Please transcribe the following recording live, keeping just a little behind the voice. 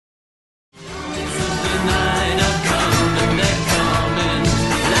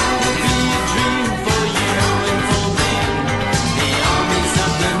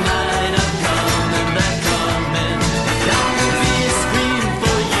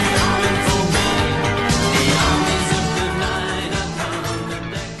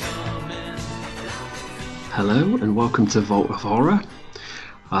welcome to Vault of Horror.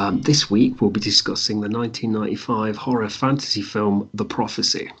 This week we'll be discussing the 1995 horror fantasy film The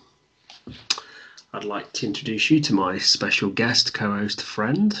Prophecy. I'd like to introduce you to my special guest, co-host,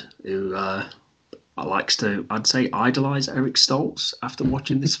 friend, who likes to, I'd say, idolise Eric Stoltz after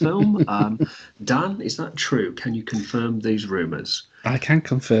watching this film. Dan, is that true? Can you confirm these rumours? I can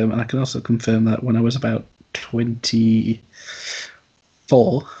confirm, and I can also confirm that when I was about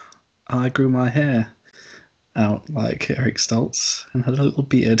 24, I grew my hair out like Eric Stoltz and had a little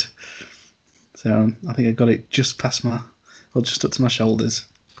beard. So I think I got it just past just up to my shoulders.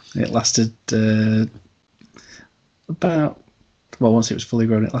 It lasted once it was fully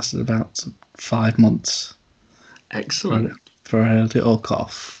grown, it lasted about 5 months. Excellent. For a little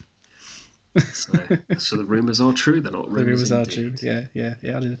cough. So the rumours are true. They're not rumours. The rumours are true. Yeah.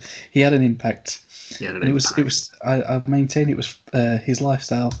 He had an impact. It was. I maintain it was his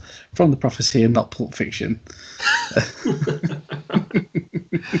lifestyle from The Prophecy and not Pulp Fiction.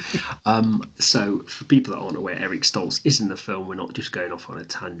 So for people that aren't aware, Eric Stoltz is in the film. We're not just going off on a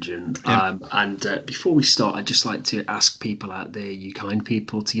tangent. Yeah. And before we start, I'd just like to ask people out there, you kind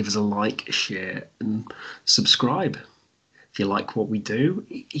people, to give us a like, share, and subscribe. If you like what we do,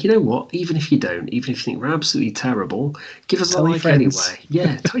 you know what? Even if you don't, even if you think we're absolutely terrible, give us a like anyway.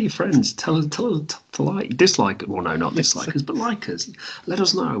 Yeah, tell your friends. Tell us to like, dislike. Well, no, not dislike us, but like us. Let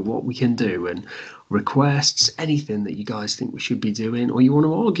us know what we can do and requests, anything that you guys think we should be doing, or you want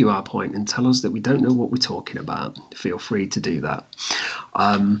to argue our point and tell us that we don't know what we're talking about. Feel free to do that.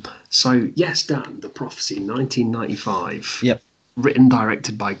 So yes, Dan, The Prophecy, 1995. Yep. Written,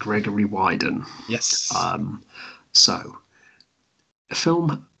 directed by Gregory Widen. Yes. So. A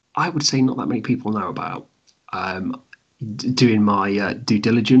film I would say not that many people know about. Doing my due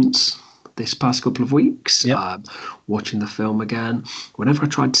diligence this past couple of weeks, watching the film again. Whenever I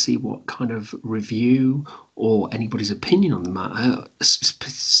tried to see what kind of review or anybody's opinion on the matter,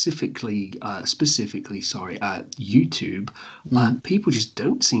 specifically, YouTube, people just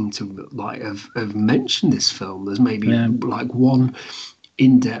don't seem to have mentioned this film. There's maybe like one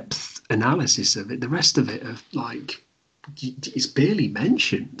in-depth analysis of it. The rest of it of like. It's barely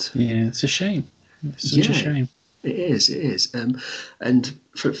mentioned. Yeah, it's a shame. It's such a shame. It is. And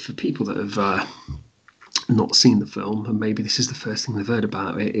for people that have not seen the film, and maybe this is the first thing they've heard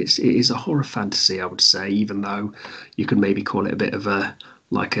about it, it is a horror fantasy, I would say, even though you could maybe call it a bit of a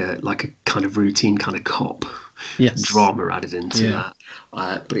kind of routine kind of cop drama added into that.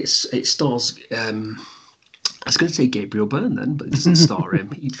 But it stars. I was going to say Gabriel Byrne then, but it doesn't star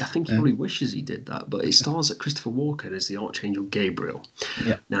him. I think he probably wishes he did that, but it stars Christopher Walken as the Archangel Gabriel.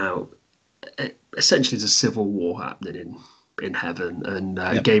 Yeah. Now, essentially, there's a civil war happening in heaven, and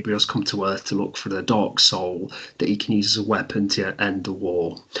Gabriel's come to Earth to look for the dark soul that he can use as a weapon to end the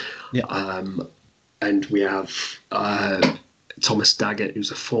war. Yeah. And we have Thomas Daggett,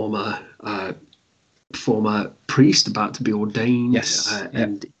 who's a former priest about to be ordained,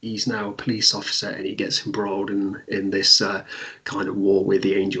 and he's now a police officer, and he gets embroiled in this kind of war where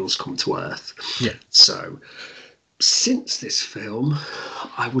the angels come to Earth. Yeah. So since this film,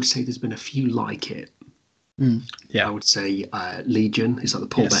 I would say there's been a few like it. I would say Legion is like the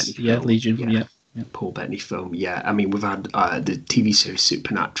Paul Bettany film. Yeah, Legion. Yeah. Paul Bettany film. Yeah, I mean we've had the TV series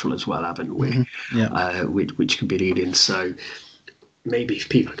Supernatural as well, haven't we? Which can be leading. So. Maybe if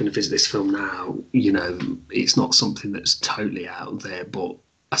people are going to visit this film now, you know, it's not something that's totally out there. But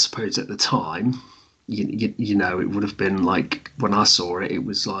I suppose at the time, you know, it would have been like when I saw it, it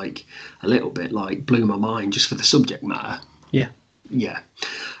was like a little bit like blew my mind just for the subject matter. Yeah.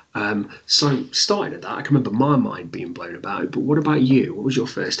 So starting at that, I can remember my mind being blown about it. But what about you? What was your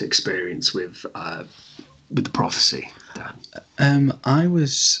first experience with The Prophecy, Dan? I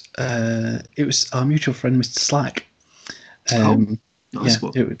was. It was our mutual friend, Mr. Slack. Nice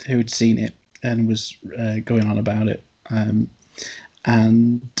who had seen it and was going on about it, so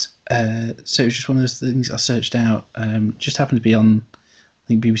it was just one of those things I searched out. Just happened to be on, I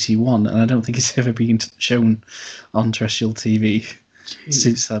think, BBC One, and I don't think it's ever been shown on terrestrial TV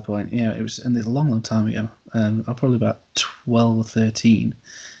since that point. Yeah, it was, and it's a long time ago. I was probably about 12 or 13,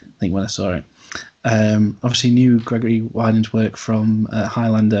 I think, when I saw it. Obviously, knew Gregory Widen's work from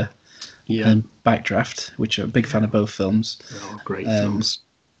Highlander. And Backdraft, which are a big fan of both films. Oh, great films.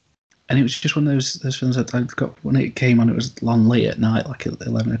 And it was just one of those films that I got when it came on. It was long late at night, like at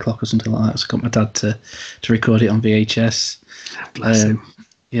 11 o'clock or something like that. So I got my dad to record it on VHS. Bless him.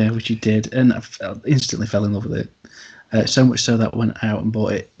 Yeah, which he did, and I instantly fell in love with it. So much so that I went out and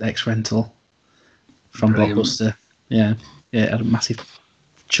bought it ex-rental from Blockbuster. Yeah, it had a massive,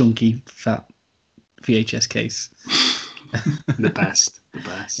 chunky, fat VHS case. The best.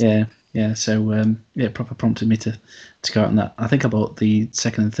 Yeah. Yeah, so it proper prompted me to go out on that. I think I bought the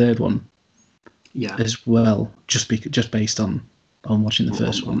second and third one Yeah, as well, just based on watching the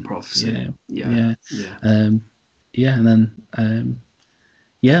first on one. Prophecy. Yeah, Yeah, yeah, yeah, yeah, and then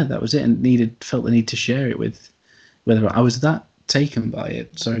yeah, that was it. And felt the need to share it with whether I was that taken by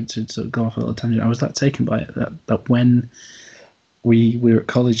it. Sorry to sort of go off a little tangent. I was that taken by it that when we were at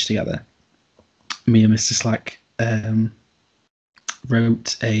college together, me and Mr. Slack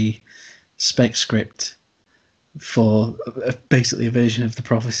wrote a spec script for basically a version of the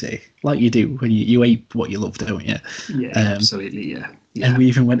prophecy, like you do when you hate what you love, don't you? yeah, absolutely, yeah, And yeah. we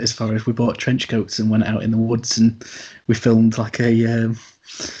even went as far as we bought trench coats and went out in the woods and we filmed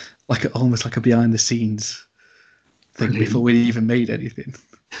almost like a behind the scenes thing Brilliant. before we even made anything.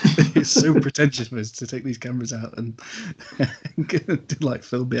 It's so pretentious for us to take these cameras out and do like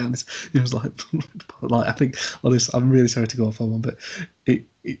film behind this. It was like I think honestly, I'm really sorry to go off on one, but it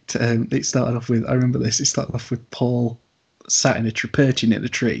started off with, I remember this. It started off with Paul sat in a tree, perching in a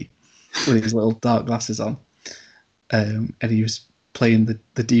tree with his little dark glasses on, and he was playing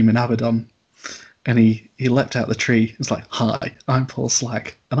the demon Abaddon. And he leapt out the tree. It's like, "Hi, I'm Paul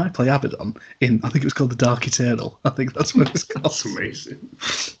Slack, and I play Abaddon in, I think it was called the Dark Eternal. I think that's what it's called." That's amazing.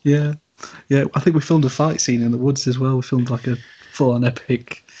 Yeah, yeah. I think we filmed a fight scene in the woods as well. We filmed like a full-on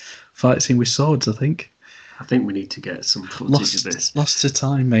epic fight scene with swords. I think. I think we need to get some footage of this. Lost to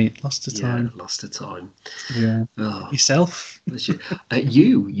time, mate. Lost to time. Lost to time. Yeah. Oh, Yourself.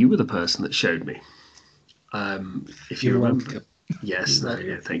 you were the person that showed me. If you You're remember. welcome. Yes, no,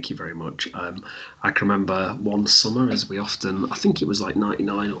 yeah, thank you very much. I can remember one summer, as we often, I think it was like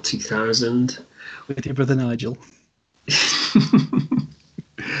 99 or 2000. With your brother Nigel.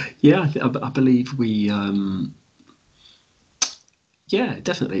 Yeah, I believe we. Yeah,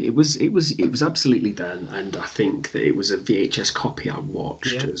 definitely. It was absolutely then, and I think that it was a VHS copy I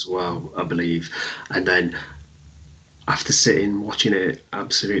watched as well. I believe, and then after sitting watching it,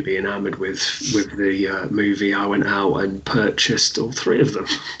 absolutely enamored with the movie, I went out and purchased all three of them.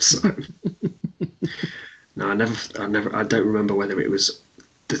 So no, I don't remember whether it was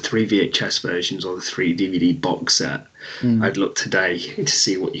the three VHS versions or the three DVD box set. I'd looked today to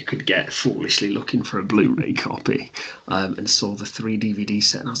see what you could get, foolishly looking for a Blu-ray copy, and saw the three DVD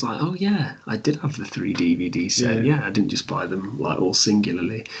set, and I was like, oh yeah, I did have the three DVD set. Yeah, I didn't just buy them like all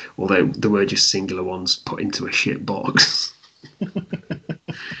singularly, although there were just singular ones put into a shit box.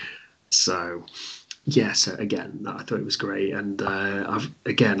 So yeah, so again, I thought it was great, and I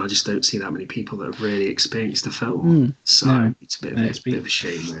just don't see that many people that have really experienced the film. So no. it's a bit of a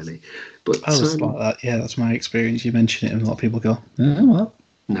shame, really. But I was like that. Yeah, that's my experience. You mention it, and a lot of people go, "Oh well."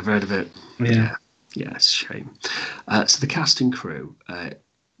 Never heard of it. Yeah, it's a shame. So the cast and crew,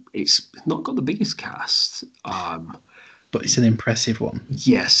 it's not got the biggest cast. But it's an impressive one.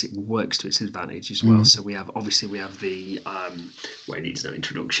 Yes, it works to its advantage as well. So we have the well, it needs no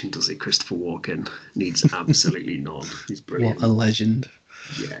introduction, does it? Christopher Walken needs absolutely none. He's brilliant. What a legend.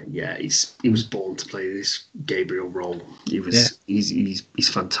 Yeah. He was born to play this Gabriel role. He's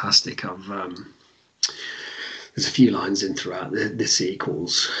fantastic. There's a few lines in throughout the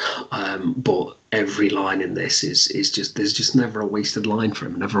sequels, but every line in this is just, there's just never a wasted line for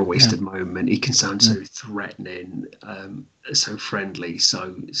him, never a wasted moment. He can sound so threatening, so friendly,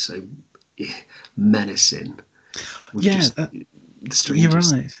 so menacing. The strangest. You're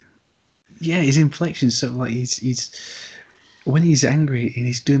right. Yeah, his inflection, so like he's when he's angry and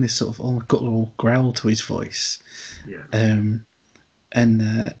he's doing this sort of almost guttural growl to his voice. Yeah.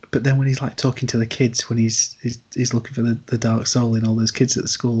 But then when he's like talking to the kids, when he's looking for the dark soul in all those kids at the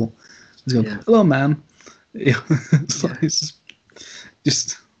school, he's going, "Hello, man." It's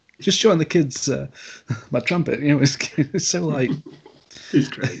just showing the kids my trumpet. It's so like. He's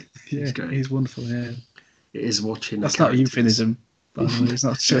great. He's wonderful. Yeah, it is watching. That's not a euphemism. By the way, it's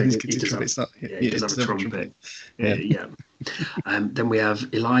not showing his kids a trumpet. It's not. He does have a trumpet. Yeah. Then we have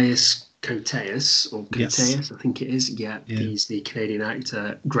Elias Koteas, or Koteas, I think it is. Yeah, he's the Canadian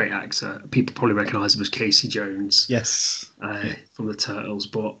actor, great actor. People probably recognise him as Casey Jones. Yes. From the Turtles,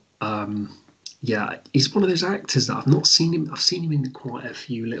 but he's one of those actors that I've not seen him. I've seen him in quite a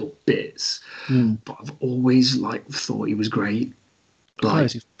few little bits, but I've always thought he was great.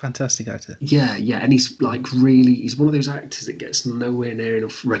 He's a fantastic actor. Yeah, and he's he's one of those actors that gets nowhere near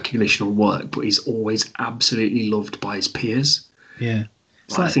enough recognition or work, but he's always absolutely loved by his peers. Yeah.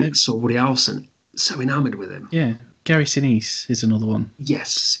 I think saw Woody Harrelson, so enamoured with him. Yeah. Gary Sinise is another one.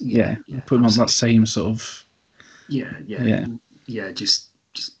 Yes. Yeah. Put him on that same sort of. Yeah.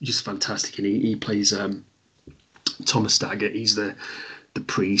 Just fantastic, and he plays Thomas Daggett. He's the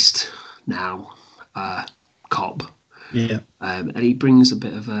priest now, cop. Yeah. And he brings a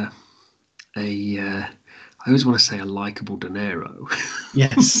bit of a I always want to say a likable De Niro.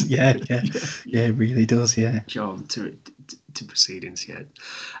 Yes, yeah, yeah, Yeah, yeah. yeah. It really does. Yeah, Charm to proceedings, yeah.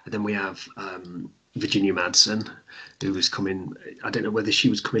 And then we have Virginia Madsen, who was coming. I don't know whether she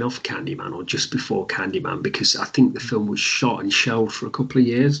was coming off Candyman or just before Candyman, because I think the film was shot and shelved for a couple of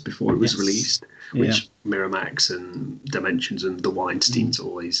years before it was yes, released, yeah, which Miramax and Dimensions and the mm, Weinsteins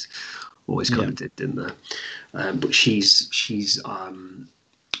always kind yeah, of did, didn't they? But she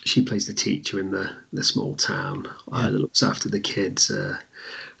plays the teacher in the small town yeah, that looks after the kids,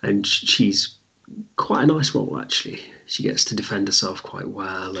 and she's quite a nice role actually. She gets to defend herself quite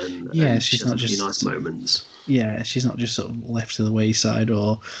well, yeah. and she She's has not a few nice just moments. she's not just sort of left to the wayside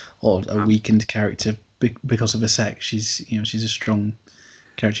or a Um, weakened character because of her sex. She's a strong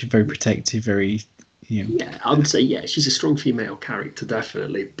character, she's very protective, very you know, yeah, I would say yeah, she's a strong female character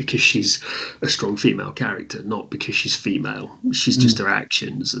definitely because she's a strong female character, not because she's female. She's just mm, her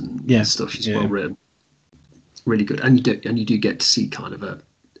actions and yeah, stuff. She's well yeah, written, really good, and you do get to see kind of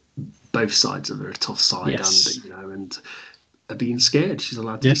both sides of her, a tough side and yes, and being scared. She's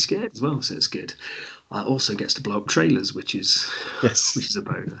allowed to yeah, be scared as well, so it's good. Also gets to blow up trailers, which yes. is a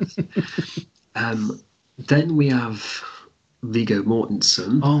bonus. Then we have Viggo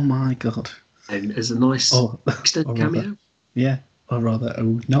Mortensen, Oh my god. and as a nice Oh, extended or rather, cameo. yeah, or rather,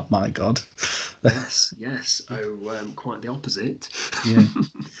 oh, not my god. Yes, yes. Oh, quite the opposite. Yeah,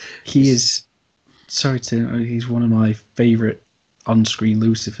 he He's is. Sorry to. He's one of my favourite on-screen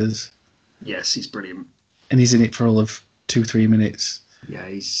Lucifers, yes, he's brilliant. and he's in it for all of 2-3 minutes. Yeah,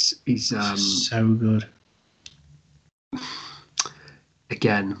 he's It's just so good.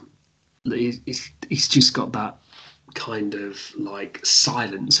 again, he's just got that kind of like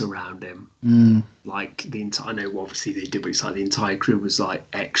silence around him. Mm, Like the entire, I know obviously they did, but it's like the entire crew was like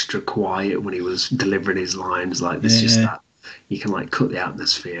extra quiet when he was delivering his lines. Like there's just yeah. that you can like cut the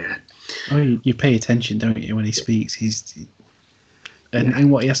atmosphere. Oh, you pay attention, don't you, when he speaks? Yeah,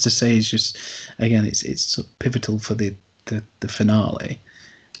 And what he has to say is just, again, it's sort of pivotal for the finale.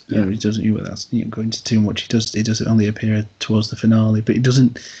 yeah, He doesn't. That's go into too much. He does only appear towards the finale, but he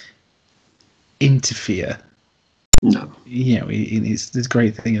doesn't interfere. no, It's the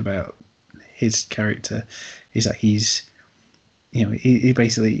great thing about his character is that he's, he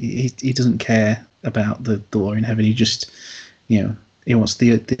basically he doesn't care about the law in heaven. He just, he wants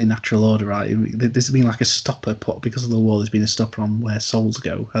the natural order, right? There's been like a stopper put because of the war. There's been a stopper on where souls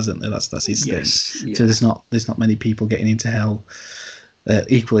go, hasn't there? That's his thing. yes, So yeah, there's not many people getting into hell.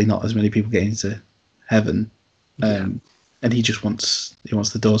 Equally, not as many people getting into heaven. yeah, And he wants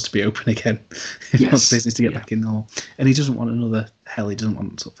the doors to be open again. He wants yes, business to get yeah, back in normal, and he doesn't want another hell. He doesn't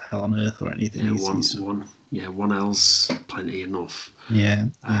want sort of hell on earth or anything. yeah. He's One L's plenty enough, yeah,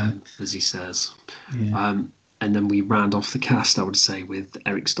 yeah, as he says. yeah. And then we round off the cast, I would say, with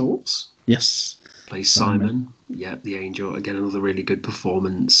Eric Stoltz. Yes, Plays Simon. Simon. Yeah, the angel. Again, another really good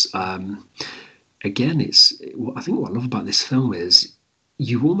performance. Again, I think what I love about this film is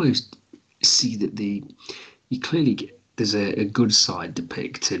you almost see that you clearly get there's a good side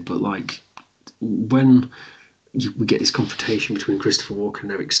depicted, but like when we get this confrontation between Christopher Walken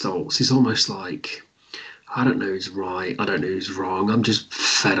and Eric Stoltz, it's almost like I don't know who's right, I don't know who's wrong. I'm just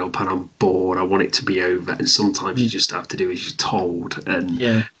fed up and I'm bored. I want it to be over. And sometimes you Mm. just have to do as you're told. And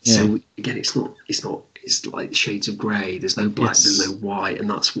Yeah, yeah, so again, it's like shades of grey. There's no black, there's yes, no white, and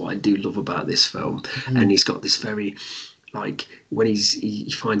that's what I do love about this film. mm. And he's got this very like when he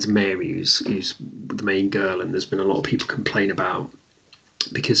finds Mary, who's the main girl, and there's been a lot of people complain about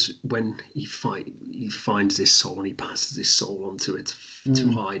because when he finds this soul and he passes this soul onto it to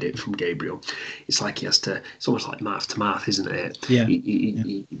Mm. hide it from Gabriel, it's like he has to. It's almost like mouth to mouth, isn't it? Yeah, yeah.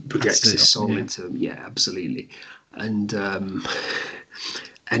 He projects Passes it his on, soul yeah, into him. Yeah, absolutely, and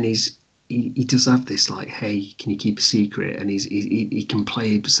he does have this like, hey, can you keep a secret? And he can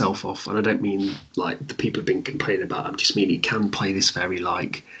play himself off, and I don't mean like the people have been complaining about. I just mean he can play this very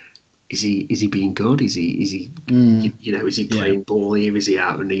like is he being good? Is he mm. is he Yeah, playing ball here? Is he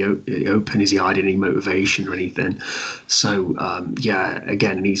out in the open? Is he hiding any motivation or anything? So yeah,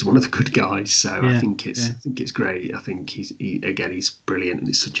 again, he's one of the good guys. So yeah, I yeah. think it's great. I think he's brilliant, and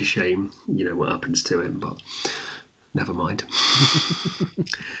it's such a shame, what happens to him. But never mind.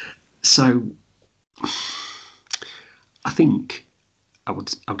 So I think I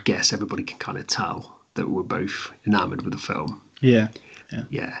would guess everybody can kind of tell that we're both enamoured with the film. Yeah, yeah,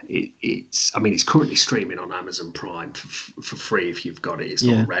 Yeah, it's. I mean, it's currently streaming on Amazon Prime for free if you've got it. It's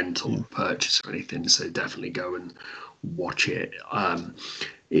not a yeah, rental yeah. or purchase or anything, so definitely go and watch it.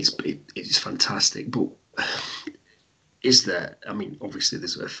 It's fantastic, but Is there? I mean, obviously,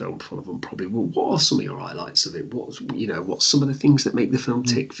 there's a film full of them, probably. Well, what are some of your highlights of it? What's some of the things that make the film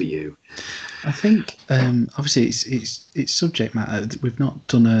tick for you? I think obviously it's subject matter. We've not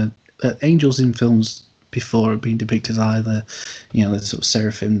done angels in films before have been depicted either, the sort of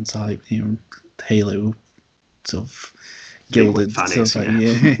seraphim type, halo sort of gilded Fannies, sort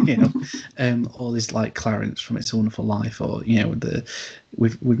of, all this like Clarence from It's a Wonderful Life, or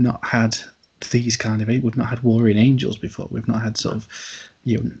we've not had these kind of we've not had warring angels before. We've not had sort of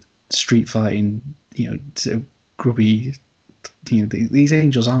street fighting, sort of grubby. These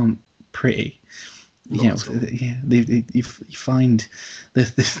angels aren't pretty. You find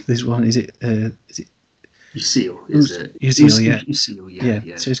this one. Is it Lucille? Is it Lucille? Yeah. Lucille,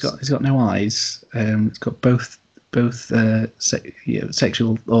 yeah. So it's got no eyes. It's got both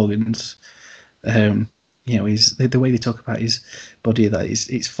sexual organs. He's the way they talk about his body, that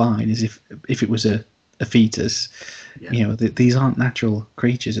it's fine, as if it was a fetus. Yeah. These aren't natural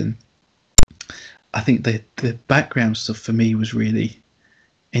creatures, and I think the background stuff for me was really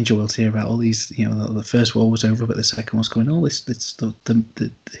enjoyable to hear about all these. The First War was over, but the second was going. All this stuff,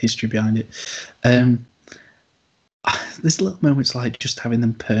 the history behind it. There's little moments like just having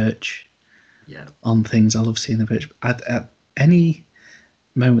them perch on things. I love seeing them perch. At any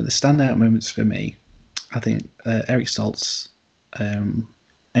moment, the standout moments for me, I think Eric Stoltz and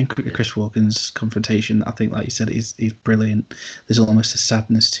Chris Walken's confrontation, I think, like you said, is brilliant. There's almost a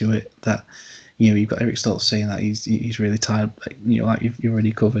sadness to it that, you've got Eric Stoltz saying that he's really tired, like you've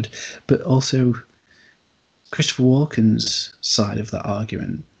already covered, but also Christopher Walken's side of that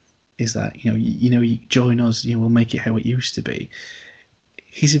argument is that you join us, we'll make it how it used to be.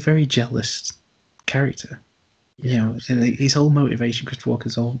 He's a very jealous character. His whole motivation, Christopher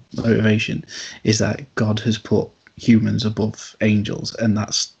Walken's whole motivation, is that God has put humans above angels, and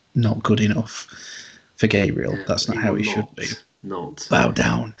that's not good enough for Gabriel. That's not how it should be. Not bow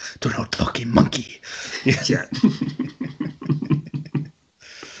down to no talking monkey. Yeah.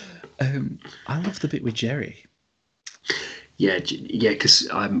 I love the bit with Jerry. Yeah, because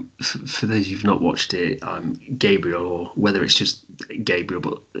for those who've not watched it, Gabriel, or whether it's just Gabriel,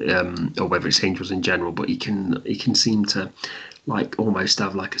 but or whether it's angels in general, but he can seem to like almost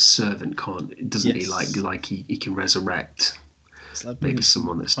have like a servant, doesn't he? Like he can resurrect like maybe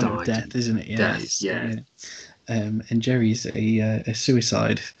someone that's died. Death, isn't it? Death, yeah. And Jerry's a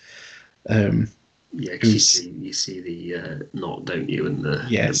suicide. Because you see the knot, don't you? And the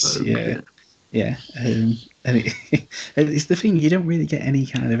boat, yeah. And it's the thing, you don't really get any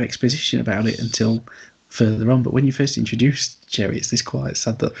kind of exposition about it until further on. But when you first introduce Jerry, it's this quite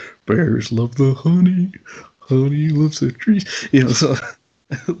sad that bears love the honey loves the trees. Sort of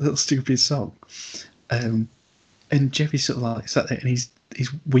a little stupid song. And Jerry's sort of like sat there and he's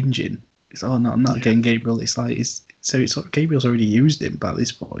whinging. It's I'm not getting Gabriel. It's like Gabriel's already used him by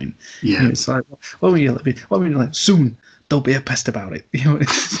this point. Yeah. It's like, what were you like? Soon don't be a pest about it.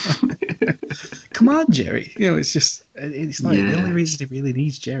 Come on, Jerry. It's just the only reason he really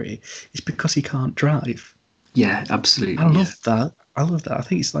needs Jerry is because he can't drive. Yeah, absolutely. I love that. I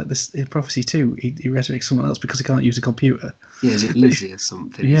think it's like this in Prophecy 2. He resurrects someone else because he can't use a computer. Yeah, is it Lizzie or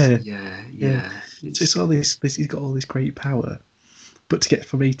something? Yeah. It's all this. He's got all this great power, but to get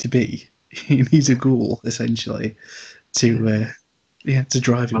from A to B, he needs a ghoul essentially to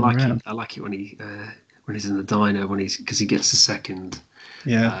drive him around. I like it when he's in the diner because he gets a second.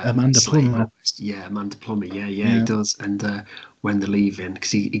 Yeah, Amanda Plummer. Amanda Plummer. Yeah, he does. And when they're leaving,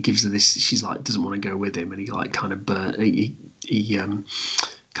 because he gives her this, she's like doesn't want to go with him, and he like kind of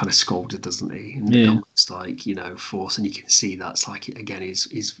kind of scolded, doesn't he? And almost like force, and you can see that's like again is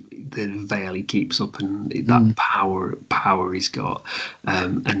the veil he keeps up, and that power he's got.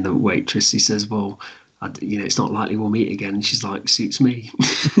 And the waitress, he says, well, it's not likely we'll meet again. And she's like, suits me.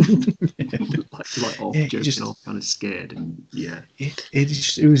 like off, joking off, kind of scared, and it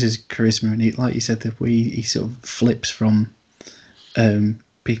just oozes charisma, and like you said, the way he sort of flips from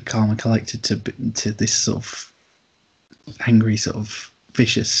being calm and collected to this sort of angry, sort of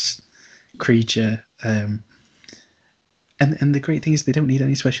vicious creature. And the great thing is they don't need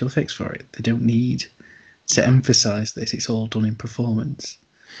any special effects for it. They don't need to emphasize this. It's all done in performance.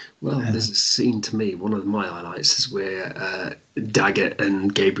 Well, there's a scene to me. One of my highlights is where Daggett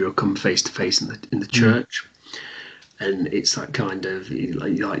and Gabriel come face to face in the church, and it's that kind of he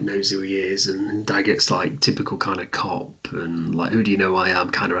knows who he is, and Daggett's like typical kind of cop, and like, who do you know I am,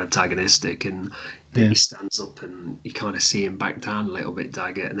 kind of antagonistic, and then he stands up and you kind of see him back down a little bit,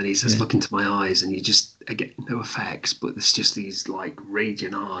 Daggett, and then he says, look into my eyes, and you just get no effects, but there's just these like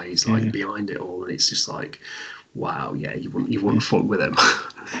raging eyes like behind it all, and it's just like, wow, yeah, you wouldn't fuck with him.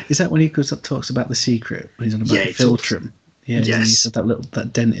 Is that when he talks about the secret when he's on about Yeah, the he talks. philtrum? Yeah, isn't he? Yes. Said that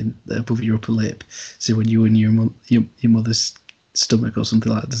dent in above your upper lip. So when you were in your mother's stomach or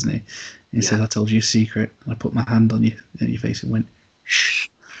something like that, doesn't he? And he said, Yeah. "I told you a secret. And I put my hand on your face and went shh."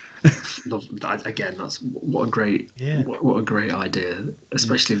 Love that. Again, that's what a great Yeah, what a great idea. yeah,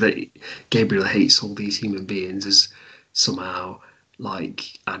 Especially that Gabriel hates all these human beings as somehow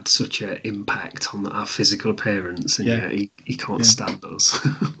like had such an impact on our physical appearance, and yeah, yet he can't yeah. stand us.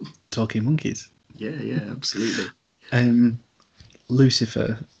 Talking monkeys. Yeah, yeah, absolutely. Um,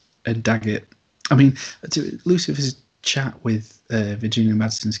 Lucifer and Daggett. I mean, Lucifer's chat with Virginia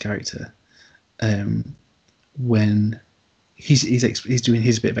Madsen's character when he's doing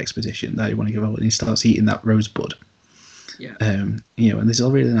his bit of expedition that you want to go out, and he starts eating that rosebud. Yeah, And there's a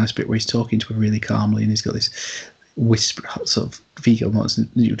really nice bit where he's talking to her really calmly, and he's got this whisper, sort of Viggo Mortensen,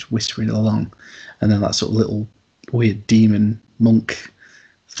 just whispering along, and then that sort of little weird demon monk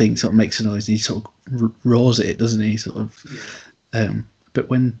thing sort of makes a noise, and he sort of roars at it, doesn't he? Sort of. But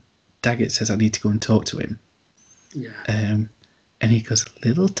when Daggett says, "I need to go and talk to him," yeah, and he goes,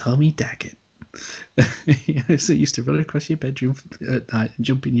 "Little Tommy Daggett." So he used to run across your bedroom at night and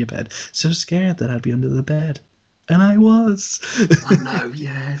jump in your bed, so scared that I'd be under the bed. And I was. I know.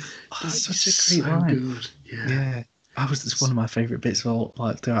 Yeah, Oh, that's such a so great line. good. Yeah, Yeah, that's one of my favourite bits of all,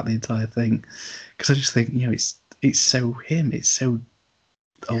 like throughout the entire thing, because I just think it's so him, it's so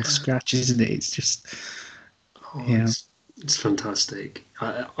old yeah. Scratch, isn't it? It's just Oh, yeah, it's fantastic.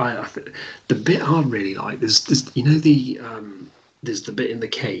 I think the bit I really like there's there's the bit in the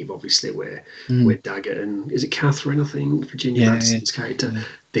cave, obviously, where Daggett and is it Catherine, I think, Virginia yeah, yeah, Madsen's character, yeah.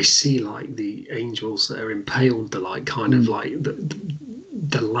 they see like the angels that are impaled, the like kind of like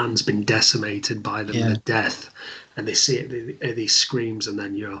the land's been decimated by the Yeah. death, and they see it, these screams, and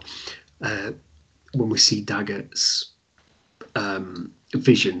then when we see Daggett's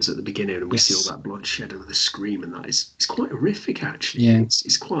visions at the beginning, and we see all Yes. that bloodshed and the scream, and that is it's quite horrific actually. Yeah.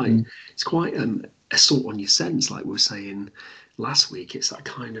 It's quite assault on your sense, like we were saying last week. It's that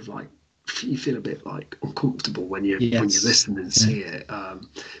kind of like you feel a bit like uncomfortable when you Yes. listen and Yeah. see it.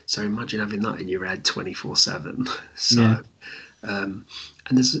 So imagine having that in your head 24/7. Yeah. So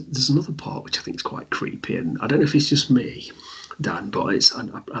and there's another part which I think is quite creepy, and I don't know if it's just me, Dan, but it's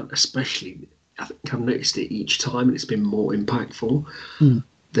especially I think I've noticed it each time, and it's been more impactful.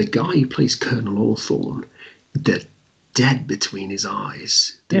 The guy who plays Colonel Hawthorne, the dead between his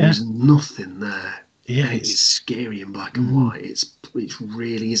eyes. There Yeah. is nothing there. Yeah. And it's scary in black and white. It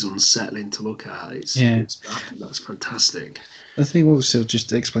really is unsettling to look at. Yeah. That's fantastic. I think also just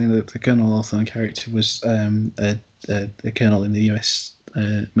to explain that the Colonel Hawthorne character was a colonel in the US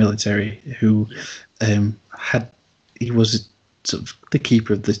military who he was sort of the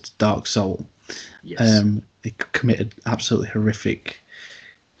keeper of the dark soul. Yes. He committed absolutely horrific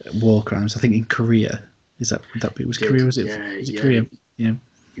war crimes. I think in Korea. Would that be? Was Korea? Was it? Yeah, Was it yeah. Korea? Yeah.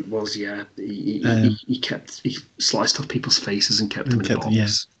 It was, yeah. He sliced off people's faces and kept them in a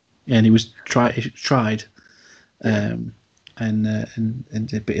box. Yeah, and he was tried, and but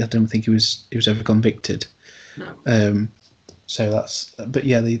I don't think he was ever convicted. No. So that's, but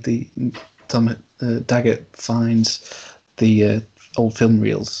yeah, the Tom Daggett finds the old film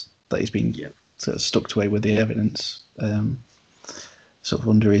reels that he's been sort of stuck away with the evidence. Sort of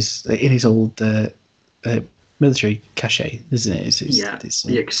under in his old military cachet, isn't it? Because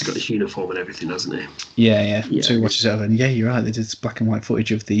he's got his uniform and everything, hasn't he? Yeah. So he watches it over, and you're right. They did this black and white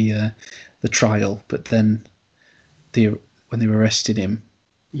footage of the trial, but then when they arrested him,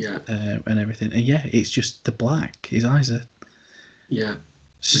 and everything, and it's just the black. His eyes are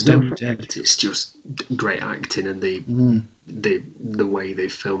stone dead. It's just great acting, and the way they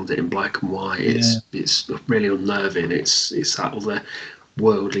filmed it in black and white. It's really unnerving. It's that other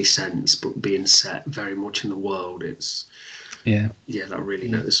worldly sense, but being set very much in the world. It's that really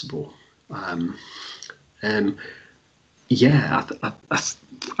noticeable. I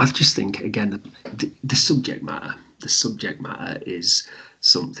just think again the subject matter. The subject matter is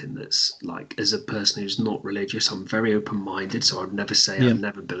something that's like, as a person who's not religious, I'm very open-minded, so I'd never say I'd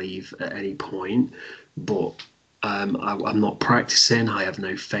never believe at any point. But I'm not practicing. I have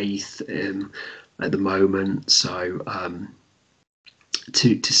no faith at the moment. So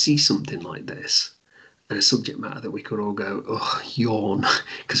to see something like this and a subject matter that we could all go, oh, yawn,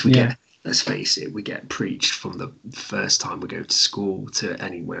 because we get, let's face it, we get preached from the first time we go to school to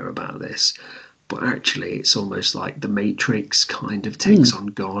anywhere about this. But actually, it's almost like the Matrix kind of takes on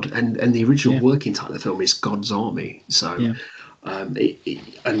God, and the original working title of the film is God's Army. So I've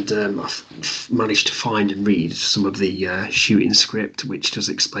managed to find and read some of the shooting script, which does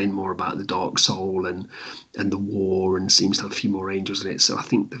explain more about the Dark Soul and the war, and seems to have a few more angels in it. So I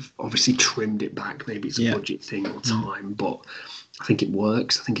think they've obviously trimmed it back. Maybe it's a budget thing or time, but I think it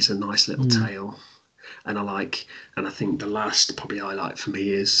works. I think it's a nice little tale, and I think the last probably highlight for me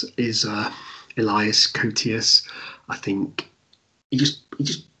is Elias Koteas. I think he just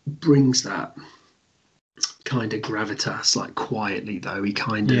brings that kind of gravitas, like quietly though. He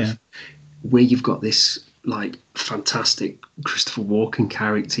kind of, where you've got this like fantastic Christopher Walken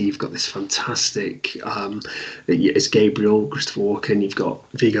character, you've got this fantastic it's Gabriel, Christopher Walken, you've got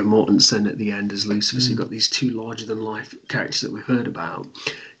Viggo Mortensen at the end as Lucifer. So you've got these two larger than life characters that we've heard about.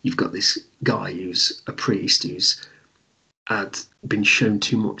 You've got this guy who's a priest who's had been shown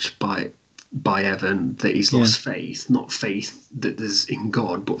too much by Evan that he's lost faith, not faith that there's in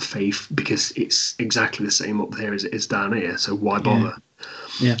God, but faith because it's exactly the same up there as it is down here. So why bother?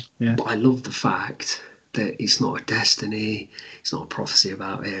 Yeah. But I love the fact that it's not a destiny, it's not a prophecy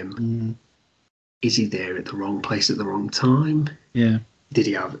about him. Is he there at the wrong place at the wrong time? Yeah.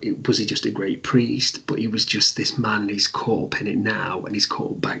 Was he just a great priest? But he was just this man, and he's caught up in it now, and he's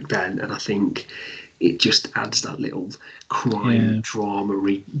caught up back then. And I think it just adds that little crime drama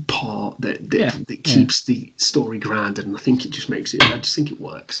part that keeps the story grounded, and I think it just makes it. I just think it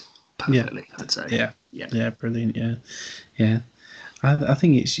works perfectly. I'd say. Yeah, brilliant. Yeah. I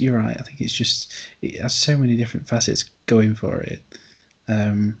think you're right. I think it's just it has so many different facets going for it,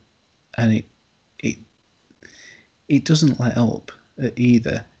 and it doesn't let up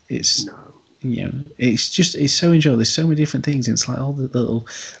either. It's it's so enjoyable. There's so many different things. It's like all the little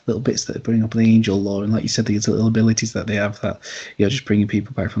bits that bring up the angel lore, and like you said, these little abilities that they have that just bringing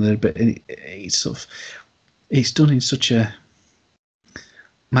people back from there. But it's sort of it's done in such a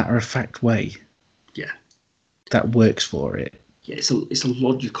matter of fact way. Yeah, that works for it. Yeah, it's a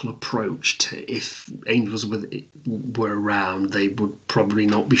logical approach to if angels were around, they would probably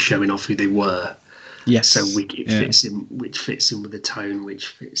not be showing off who they were. Yes. So fits in, which fits in with the tone, which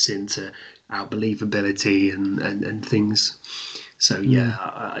fits into our believability and things. So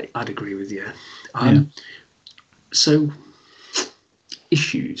I'd agree with you. So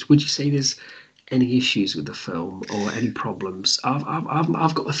issues. Would you say there's any issues with the film or any problems?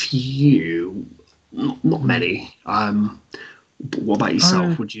 I've got a few, not many. But what about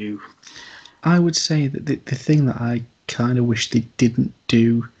yourself? Would you? I would say that the thing that I kind of wish they didn't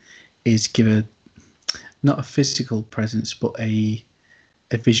do is give not a physical presence, but a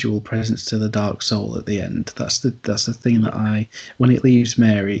visual presence to the Dark Soul at the end. That's the thing that when it leaves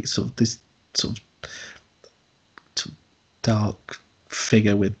Mary, it's sort of this sort of dark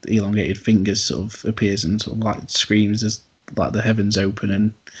figure with elongated fingers sort of appears and sort of like screams as like the heavens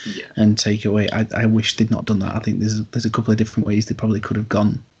open and take away. I wish they'd not done that. I think there's a couple of different ways they probably could have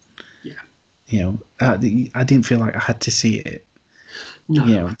gone. Yeah. I didn't feel like I had to see it.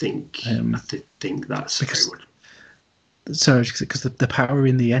 No, I think that's because very good. So because the power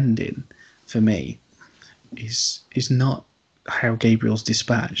in the ending for me is not how Gabriel's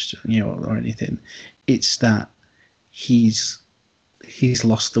dispatched, or anything. It's that he's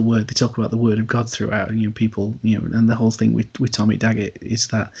lost the word. They talk about the word of God throughout, people, and the whole thing with Tommy Daggett is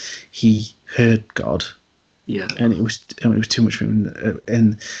that he heard God, and it was too much for him.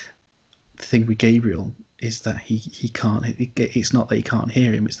 And the thing with Gabriel is that he can't. It's not that he can't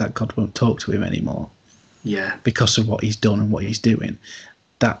hear him; it's that God won't talk to him anymore. Yeah, because of what he's done and what he's doing.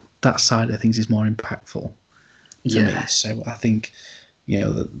 That side of things is more impactful to me. So I think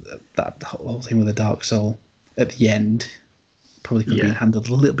that whole thing with the Dark Soul at the end probably could be handled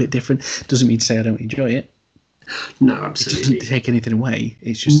a little bit different. Doesn't mean to say I don't enjoy it. No, absolutely. It doesn't take anything away.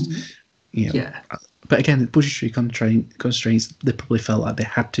 It's just But again, the budgetary constraints, they probably felt like they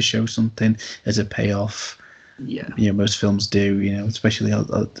had to show something as a payoff. Yeah. Most films do. Especially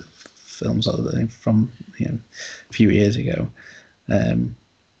films from a few years ago.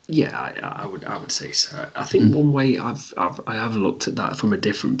 I would say so. I think one way I have looked at that from a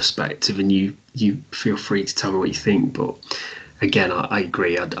different perspective, and you feel free to tell me what you think. But again, I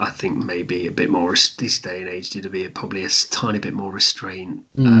agree. I think maybe a bit more this day and age did be probably a tiny bit more restraint.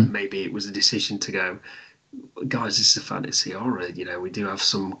 Maybe it was a decision to go, guys, this is a fantasy horror. We do have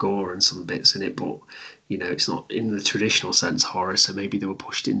some gore and some bits in it, but it's not in the traditional sense horror. So maybe they were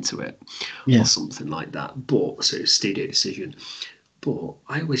pushed into it or something like that. But so it was a studio decision. But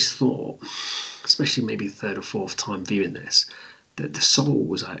I always thought, especially maybe third or fourth time viewing this, that the soul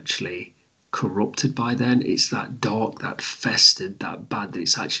was actually corrupted by then. It's that dark, that festered, that bad, that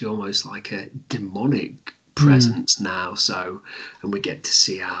it's actually almost like a demonic presence now. So, and we get to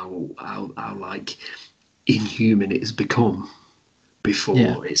see how like inhuman it has become.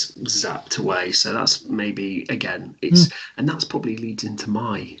 before it's zapped away. So that's maybe again and that's probably leads into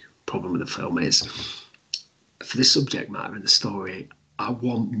my problem with the film is for the subject matter and the story. I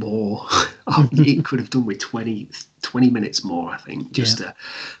want more. It could have done with 20 minutes more, I think, just to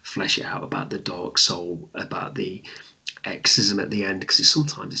flesh it out about the dark soul, about the exorcism at the end, because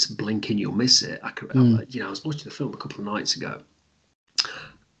sometimes it's a blink and you'll miss it. I was watching the film a couple of nights ago,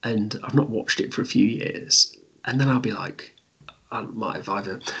 and I've not watched it for a few years, and then I'll be like, I might have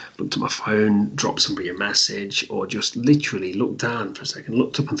either looked at my phone, dropped somebody a message, or just literally looked down for a second,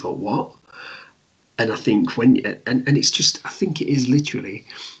 looked up and thought, what? And I think and it's just, I think it is literally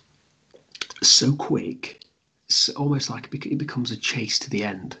so quick, it's almost like it becomes a chase to the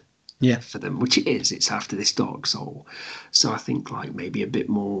end. Yeah. For them, which it is. It's after this dark soul. So I think like maybe a bit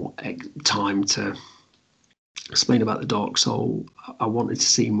more time to explain about the dark soul. I wanted to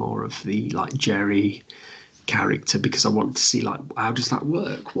see more of the like Jerry character because I wanted to see like how does that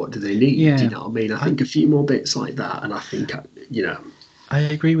work? What do they need? Yeah. You know what I mean? I think a few more bits like that, and I think I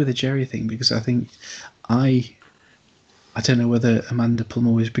agree with the Jerry thing because I think I don't know whether Amanda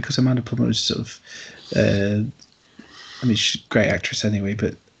Plummer was because Amanda Plummer was sort of I mean she's a great actress anyway,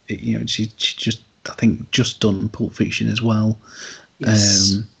 but she just I think just done Pulp Fiction as well.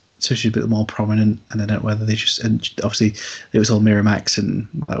 Yes. So she's a bit more prominent, and I don't know whether they just and obviously it was all Miramax and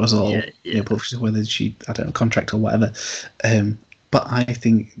that was all Pulp Fiction, whether she I don't know contract or whatever. But I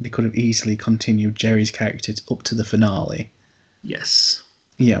think they could have easily continued Jerry's character up to the finale. Yes.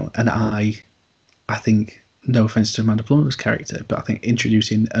 And I think no offense to Amanda Plummer's character, but I think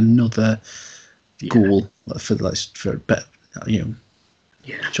introducing another ghoul for better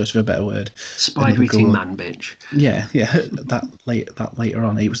choice of a better word. Spider-eating man bitch. Yeah. That later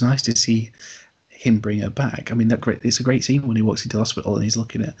on, it was nice to see him bring her back. I mean, it's a great scene when he walks into the hospital and he's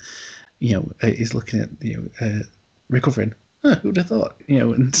looking at, recovering. Who'd have thought?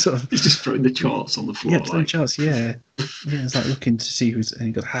 And sort of he's just throwing the charts on the floor. Yeah, throwing charts. Yeah. It's like looking to see who's, and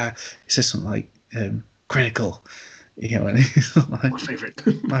he goes, it says something like critical. And he's like,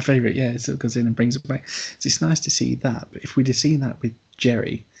 my favourite, yeah. So it goes in and brings it back. So it's nice to see that. But if we'd have seen that with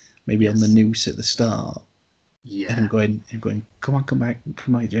Jerry, maybe on the noose at the start, and going, come back,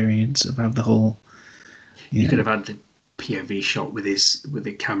 Jerry, and sort of have the whole. You could have had the POV shot with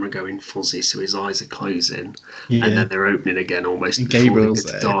the camera going fuzzy, so his eyes are closing, and then they're opening again almost. And Gabriel's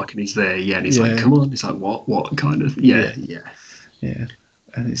there. Dark, and he's there, and he's like, "Come on!" He's like, "What kind of?" Yeah.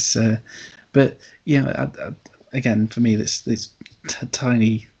 And it's, but again, for me, this those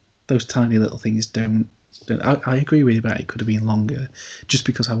tiny little things don't. I agree with you about it could have been longer, just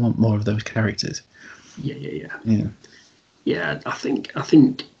because I want more of those characters. Yeah. I think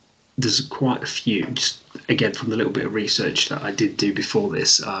there's quite a few. Just again from the little bit of research that I did do before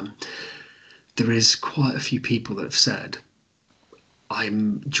this, there is quite a few people that have said I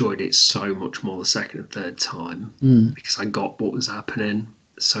enjoyed it so much more the second and third time because I got what was happening.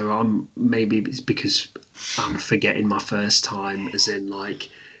 So maybe it's because I'm forgetting my first time, as in like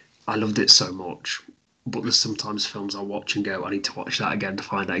I loved it so much. But there's sometimes films I watch and go, I need to watch that again to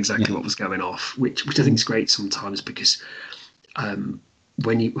find out exactly what was going off, which I think is great sometimes because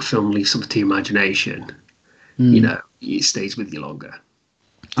when a film leaves something to your imagination, it stays with you longer.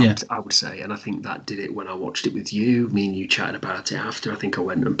 I would say, and I think that did it when I watched it with you. Me and you chatted about it after. I think I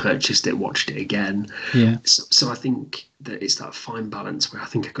went and purchased it, watched it again. Yeah. So I think that it's that fine balance where I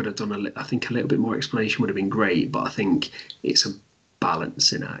think I could have done I think a little bit more explanation would have been great, but I think it's a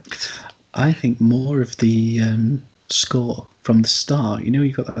balancing act. I think more of the score from the start.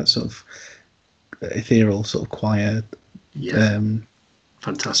 You've got that sort of ethereal sort of choir.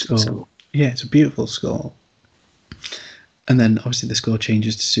 Fantastic score. Yeah, it's a beautiful score. And then obviously the score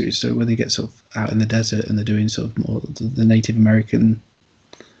changes to suit. So when they get sort of out in the desert and they're doing sort of more the Native American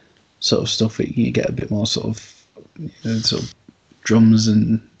sort of stuff, you get a bit more sort of drums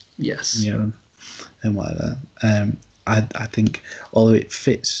and and whatever. I think although it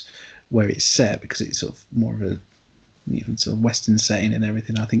fits where it's set because it's sort of more of a sort of Western setting and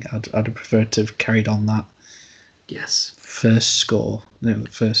everything, I think I'd have preferred to have carried on that. Yes. First score, the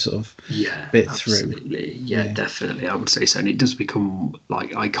first sort of bit absolutely. through. Yeah, definitely. I would say so. And it does become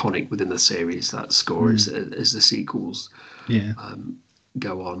like iconic within the series, that score as the sequels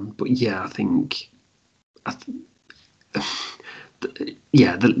go on. But I think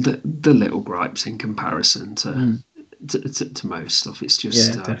the little gripes in comparison to most stuff, it's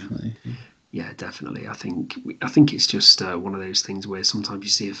just definitely. Definitely. I think it's just one of those things where sometimes you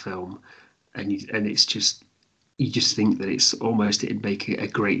see a film and it's just you just think that it'd make a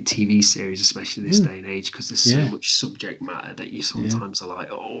great TV series, especially this day and age, because there's so much subject matter that you sometimes are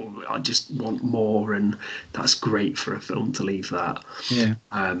like, oh, I just want more, and that's great for a film to leave that. Yeah.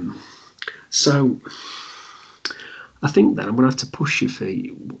 So I think then I'm going to have to push you for.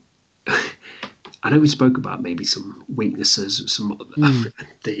 I know we spoke about maybe some weaknesses,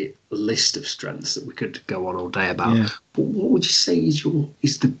 the list of strengths that we could go on all day about. Yeah. But what would you say is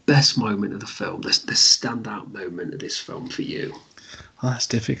the best moment of the film, the standout moment of this film for you? Well, that's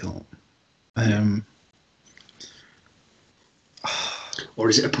difficult. Or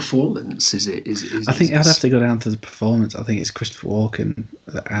is it a performance? I think I'd have to go down to the performance. I think it's Christopher Walken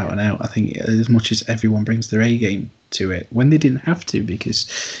out and out. I think as much as everyone brings their A game to it, when they didn't have to, because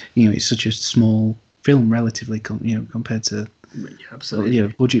it's such a small film relatively, compared to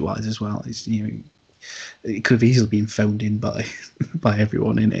budget wise as well. It's it could have easily been phoned in by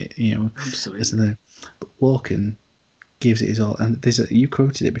everyone in it. Absolutely. But Walken gives it his all, and you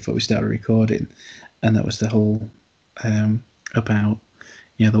quoted it before we started recording, and that was the whole about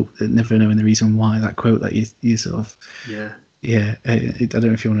never knowing the reason why, that quote that you sort of I don't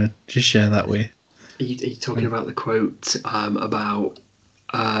know if you want to just share that with. Are you talking about the quote about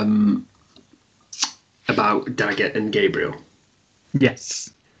Daggett and Gabriel? Yes.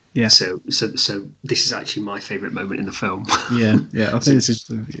 Yeah. So this is actually my favourite moment in the film. Yeah. I think this is.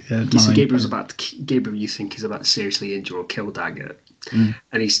 So Gabriel, you think is about to seriously injure or kill Daggett, and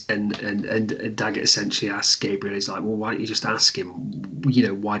and Daggett essentially asks Gabriel, he's like, well, why don't you just ask him?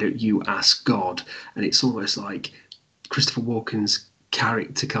 Why don't you ask God? And it's almost like Christopher Walken's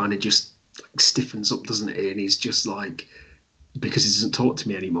character kind of just stiffens up, doesn't it? And he's just like, because he doesn't talk to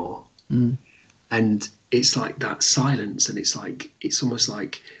me anymore. And it's like that silence, and it's almost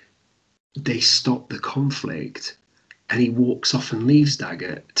like they stop the conflict, and he walks off and leaves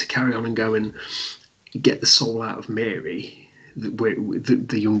Daggett to carry on and go and get the soul out of Mary,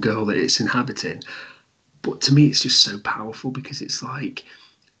 the young girl that it's inhabiting. But to me, it's just so powerful, because it's like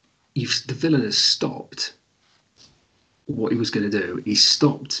the villain has stopped what he was going to do. He's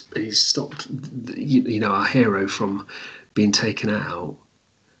stopped our hero from being taken out.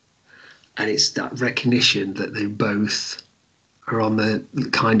 And it's that recognition that they both are on the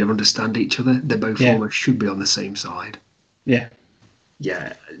kind of understand each other. They both almost should be on the same side. Yeah.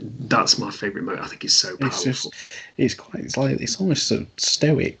 Yeah, that's my favourite moment. I think it's so powerful. It's almost so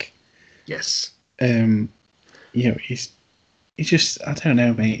stoic. Yes. He's just, I don't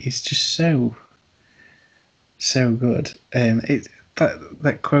know, mate. He's just so good.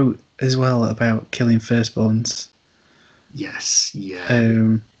 That quote as well about killing firstborns. Yes.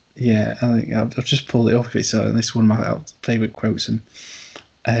 Yeah. Yeah, I think I've just pulled it off. It's this is one of my favourite quotes, and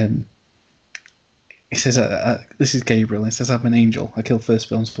he says, "This is Gabriel." He says, "I'm an angel. I kill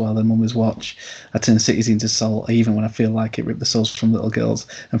firstborns while their mothers watch. I turn cities into salt, even when I feel like it. Rip the souls from little girls.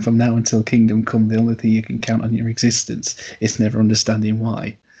 And from now until kingdom come, the only thing you can count on your existence is never understanding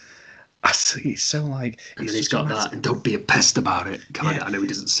why." It's so like, and then he's got that, and don't be a pest about it. I know he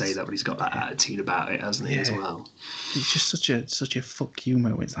doesn't say that, but he's got that attitude about it, hasn't he, as well? It's just such a fuck you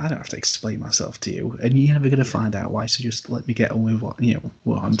moment. I don't have to explain myself to you, and you're never gonna find out why. So just let me get on with what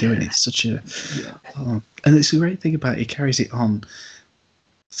I'm doing. It's such a, and it's a great thing about it. He carries it on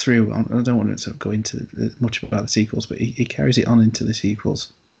through. I don't want to sort of go into much about the sequels, but he carries it on into the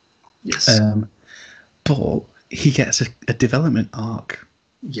sequels. Yes. But he gets a development arc.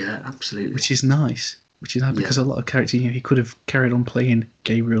 Yeah, absolutely. Which is nice. Because a lot of characters, he could have carried on playing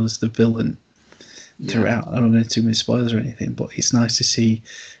Gabriel as the villain throughout. I don't know too many spoilers or anything, but it's nice to see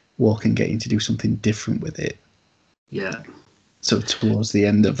Walken getting to do something different with it. Yeah. So towards the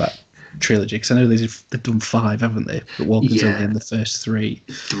end of that trilogy, because I know they've done 5, haven't they? But Walken's only in the first 3.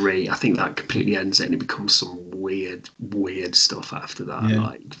 I think that completely ends it, and it becomes some weird stuff after that,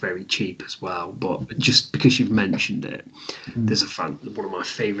 like very cheap as well. But just because you've mentioned it, there's one of my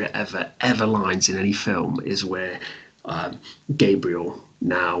favourite ever lines in any film is where Gabriel,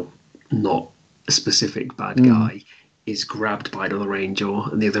 now not a specific bad guy, is grabbed by another angel,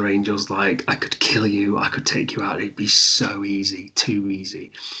 and the other angel's like, I could kill you, I could take you out, it'd be so easy, too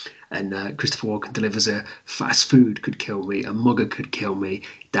easy. And Christopher Walken delivers a fast food could kill me, a mugger could kill me,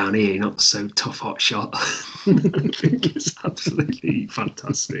 down here, not so tough hot shot. I think it's absolutely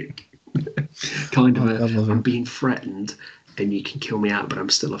fantastic. Kind of I'm being threatened, and you can kill me out, but I'm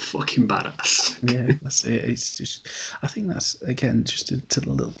still a fucking badass. Yeah, that's it. It's just, I think that's, again, just to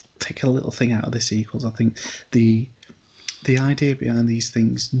take a little thing out of the sequels. I think the idea behind these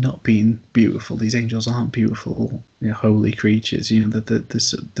things not being beautiful, these angels aren't beautiful, holy creatures.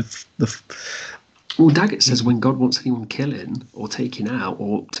 The Well, Daggett says when God wants anyone killing or taken out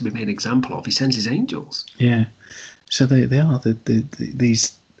or to be made an example of, he sends his angels. Yeah. So they are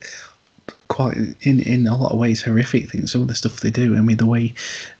these quite in a lot of ways horrific things. Some of the stuff they do. I mean, the way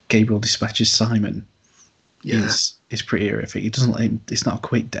Gabriel dispatches Simon Yeah. is pretty horrific. He doesn't let him. It's not a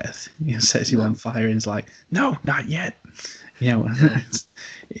quick death. He sets him on fire and is like, no, not yet. You know.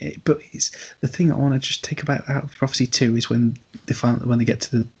 But it's the thing I want to just take about out of Prophecy 2 is when they get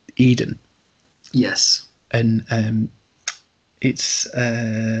to the Eden. Yes. And it's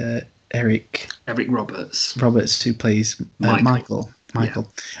Eric Roberts who plays Michael. Yeah.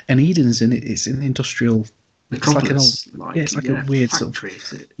 And Eden's in it. It's an industrial. Metropolis, it's like a weird factory,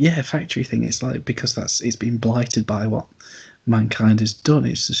 sort of factory thing. It's like because it's been blighted by what mankind has done.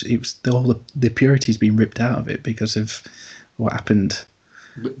 All the purity's been ripped out of it because of what happened.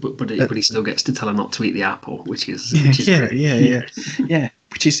 But he still gets to tell her not to eat the apple, which is yeah.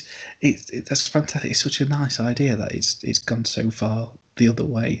 Which is that's fantastic. It's such a nice idea that it's gone so far the other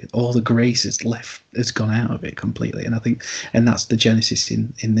way. All the grace has gone out of it completely. And I think, and that's the genesis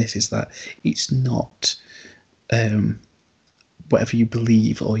in this, is that it's not whatever you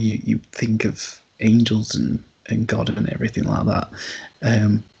believe or you think of angels and God and everything like that.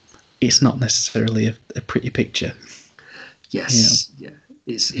 It's not necessarily a pretty picture. Yes, yeah.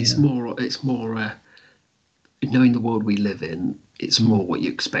 It's more knowing the world we live in. It's more what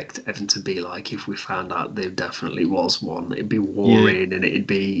you expect heaven to be like. If we found out there definitely was one, it'd be warring and it'd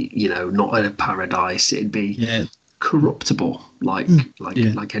be not a paradise. It'd be corruptible like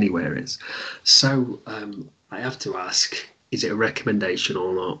anywhere is. So I have to ask: is it a recommendation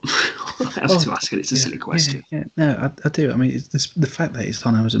or not? I have to ask, and it's a silly question. No, I do. I mean, it's the fact that it's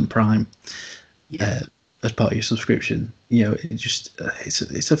on Amazon Prime. Yeah. As part of your subscription, it just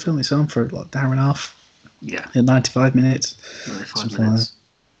it's a film. It's on for like an hour and a half. Yeah, 95 minutes. 95 minutes.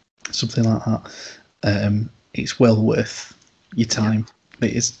 Something like that. It's well worth your time. Yeah.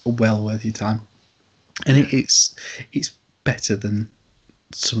 It is well worth your time, and it's better than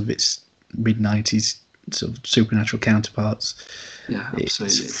some of its mid-90s sort of supernatural counterparts. Yeah,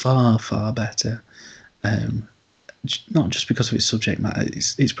 absolutely. It's far better. Not just because of its subject matter,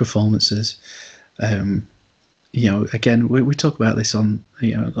 its performances. Again, we talk about this on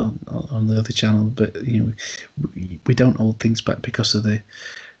the other channel, but we don't hold things back because of the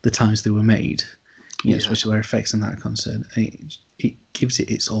times they were made, especially where effects and that are concerned. It gives it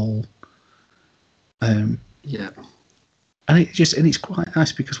its all. And it's quite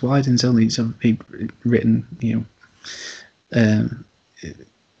nice because Wyden's only written,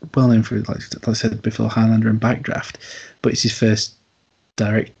 well known for like I said before, Highlander and Backdraft, but it's his first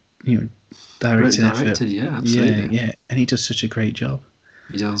directing effort. Yeah, absolutely. Yeah, and he does such a great job.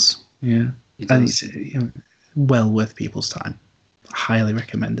 He does. Yeah, he does. And it's well worth people's time. Highly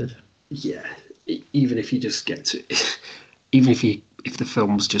recommended. Yeah, even if you just get to, even if the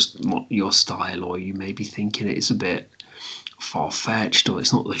film's just not your style, or you may be thinking it's a bit far-fetched, or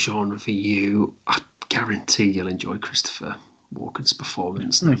it's not the genre for you, I guarantee you'll enjoy Christopher Walken's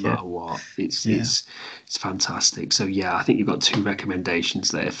performance no matter what. It's fantastic. So I think you've got two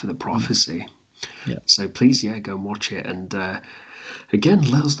recommendations there for the Prophecy. Yeah. So please go and watch it, and again,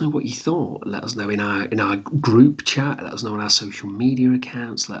 let us know what you thought. Let us know in our group chat, let us know on our social media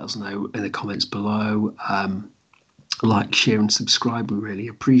accounts, let us know in the comments below. Like, share and subscribe, we really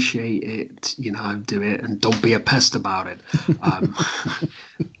appreciate it. Do it, and don't be a pest about it.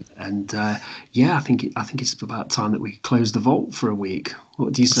 And I think it's about time that we close the vault for a week.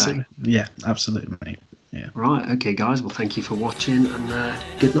 What do you say? Yeah, absolutely, mate. Yeah. Right. Okay, guys. Well, thank you for watching, and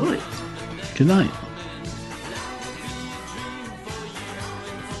good night. Good night.